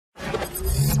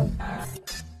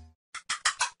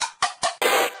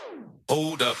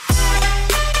Hold up.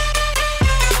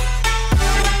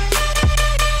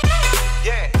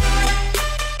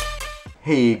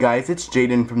 Hey guys, it's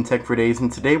Jaden from Tech for Days,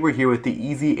 and today we're here with the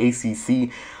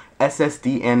EasyAcc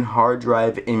SSD and hard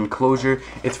drive enclosure.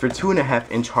 It's for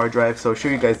 2.5-inch hard drive, so I'll show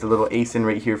you guys the little ASIN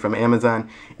right here from Amazon.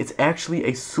 It's actually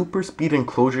a super speed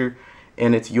enclosure,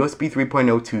 and it's USB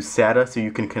 3.0 to SATA, so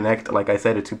you can connect, like I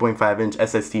said, a 2.5-inch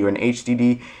SSD or an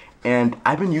HDD. And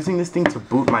I've been using this thing to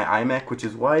boot my iMac, which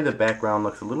is why the background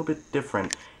looks a little bit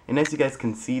different. And as you guys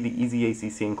can see, the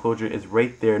EasyAcc enclosure is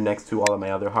right there next to all of my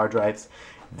other hard drives.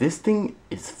 This thing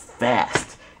is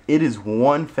fast. It is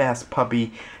one fast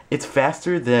puppy. It's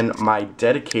faster than my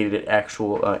dedicated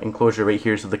actual enclosure right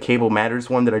here. So the Cable Matters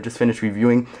one that I just finished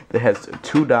reviewing that has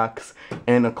 2 docks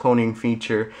and a cloning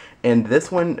feature. And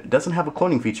this one doesn't have a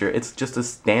cloning feature. It's just a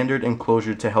standard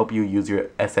enclosure to help you use your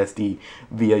SSD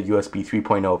via USB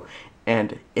 3.0.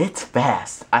 And it's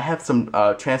fast. I have some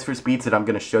transfer speeds that I'm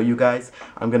going to show you guys.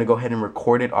 I'm going to go ahead and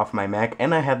record it off my Mac,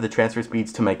 and I have the transfer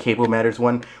speeds to my Cable Matters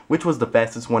one, which was the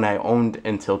fastest one I owned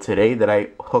until today that I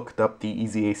hooked up the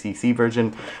EasyAcc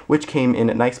version, which came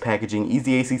in a nice packaging.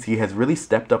 EasyAcc has really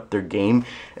stepped up their game,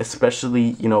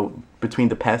 especially, you know, between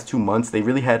the past 2 months. They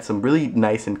really had some really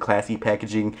nice and classy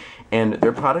packaging, and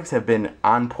their products have been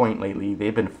on point lately.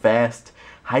 They've been fast,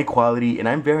 high quality, and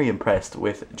I'm very impressed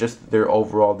with just their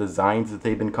overall designs that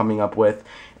they've been coming up with,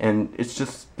 and it's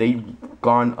just, they've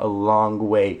gone a long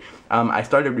way. I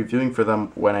started reviewing for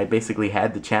them when I basically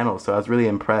had the channel, so I was really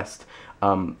impressed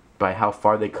by how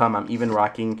far they come. I'm even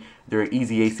rocking their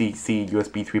EasyAcc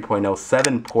USB 3.0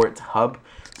 7-port hub,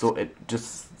 so it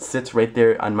just sits right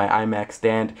there on my iMac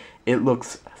stand. It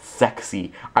looks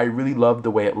sexy. I really love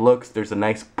the way it looks. There's a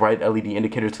nice bright LED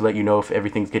indicator to let you know if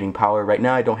everything's getting power. Right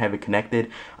now I don't have it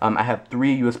connected. I have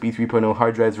 3 USB 3.0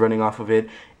 hard drives running off of it.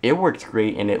 It works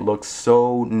great, and it looks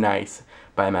so nice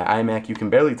by my iMac. You can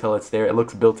barely tell it's there. It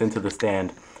looks built into the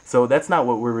stand. So that's not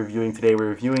what we're reviewing today. We're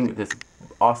reviewing this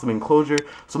awesome enclosure.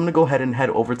 So I'm going to go ahead and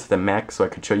head over to the Mac so I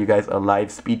can show you guys a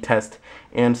live speed test,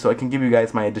 and so I can give you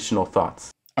guys my additional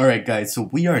thoughts. Alright guys, so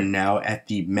we are now at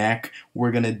the Mac.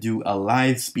 We're going to do a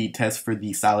live speed test for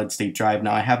the solid state drive.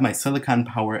 Now I have my Silicon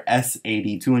Power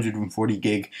S80 240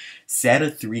 gig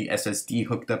SATA 3 SSD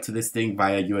hooked up to this thing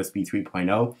via USB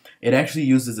 3.0. It actually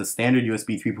uses a standard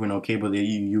USB 3.0 cable that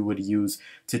you would use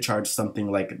to charge something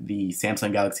like the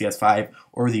Samsung Galaxy S5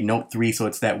 or the Note 3, so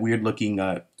it's that weird looking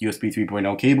USB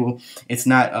 3.0 cable. It's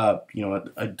not you know,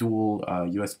 a dual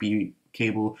USB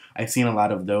cable. I've seen a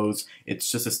lot of those. It's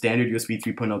just a standard USB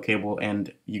 3.0 cable,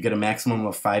 and you get a maximum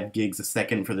of 5 gigs a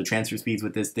second for the transfer speeds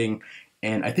with this thing.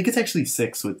 And I think it's actually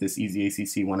 6 with this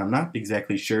EasyAcc one. I'm not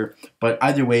exactly sure, but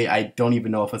either way, I don't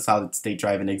even know if a solid state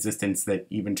drive in existence that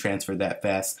even transferred that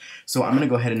fast. So I'm going to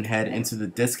go ahead and head into the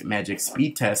Disk Magic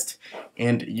speed test,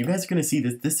 and you guys are going to see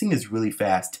that this thing is really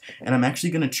fast. And I'm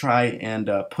actually going to try and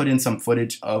put in some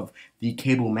footage of the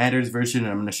Cable Matters version,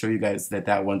 and I'm going to show you guys that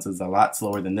that one's is a lot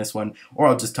slower than this one, or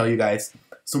I'll just tell you guys.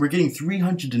 So we're getting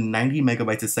 390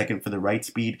 megabytes a second for the write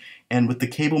speed, and with the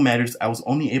Cable Matters, I was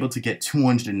only able to get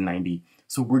 290.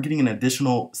 So we're getting an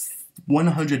additional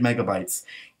 100 megabytes.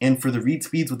 And for the read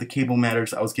speeds with the Cable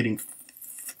Matters, I was getting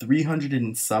 300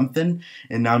 and something,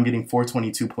 and now I'm getting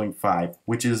 422.5,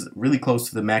 which is really close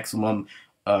to the maximum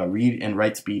read and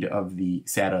write speed of the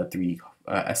SATA 3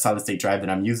 solid state drive that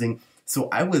I'm using. So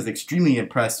I was extremely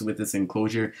impressed with this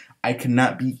enclosure. I could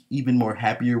not be even more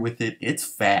happier with it. It's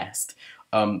fast.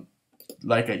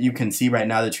 Like you can see right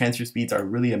now, the transfer speeds are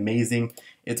really amazing.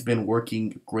 It's been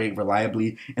working great,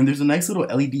 reliably, and there's a nice little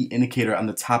LED indicator on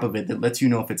the top of it that lets you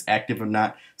know if it's active or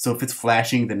not. So if it's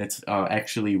flashing, then it's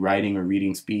actually writing or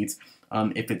reading speeds.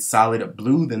 If it's solid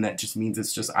blue, then that just means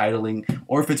it's just idling,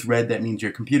 or if it's red, that means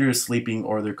your computer is sleeping,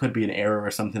 or there could be an error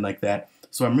or something like that.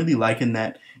 So I'm really liking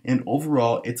that, and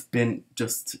overall it's been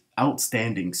just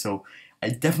outstanding. So I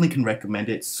definitely can recommend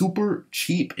it. Super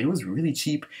cheap. It was really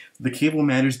cheap. The Cable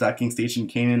Matters docking station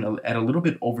came in at a little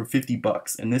bit over 50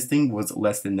 bucks, and this thing was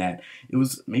less than that. It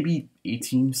was maybe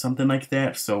 18, something like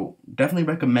that. So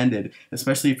definitely recommended,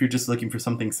 especially if you're just looking for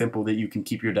something simple that you can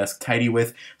keep your desk tidy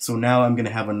with. So now I'm going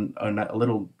to have a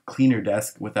little cleaner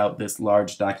desk without this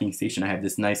large docking station. I have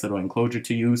this nice little enclosure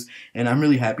to use, and I'm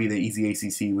really happy that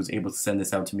EasyAcc was able to send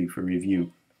this out to me for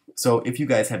review. So if you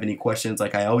guys have any questions,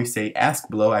 like I always say, ask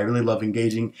below. I really love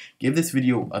engaging. Give this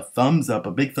video a thumbs up,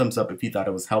 a big thumbs up if you thought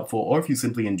it was helpful, or if you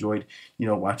simply enjoyed, you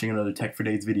know, watching another Tech for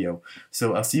Days video.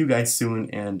 So I'll see you guys soon,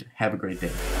 and have a great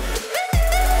day.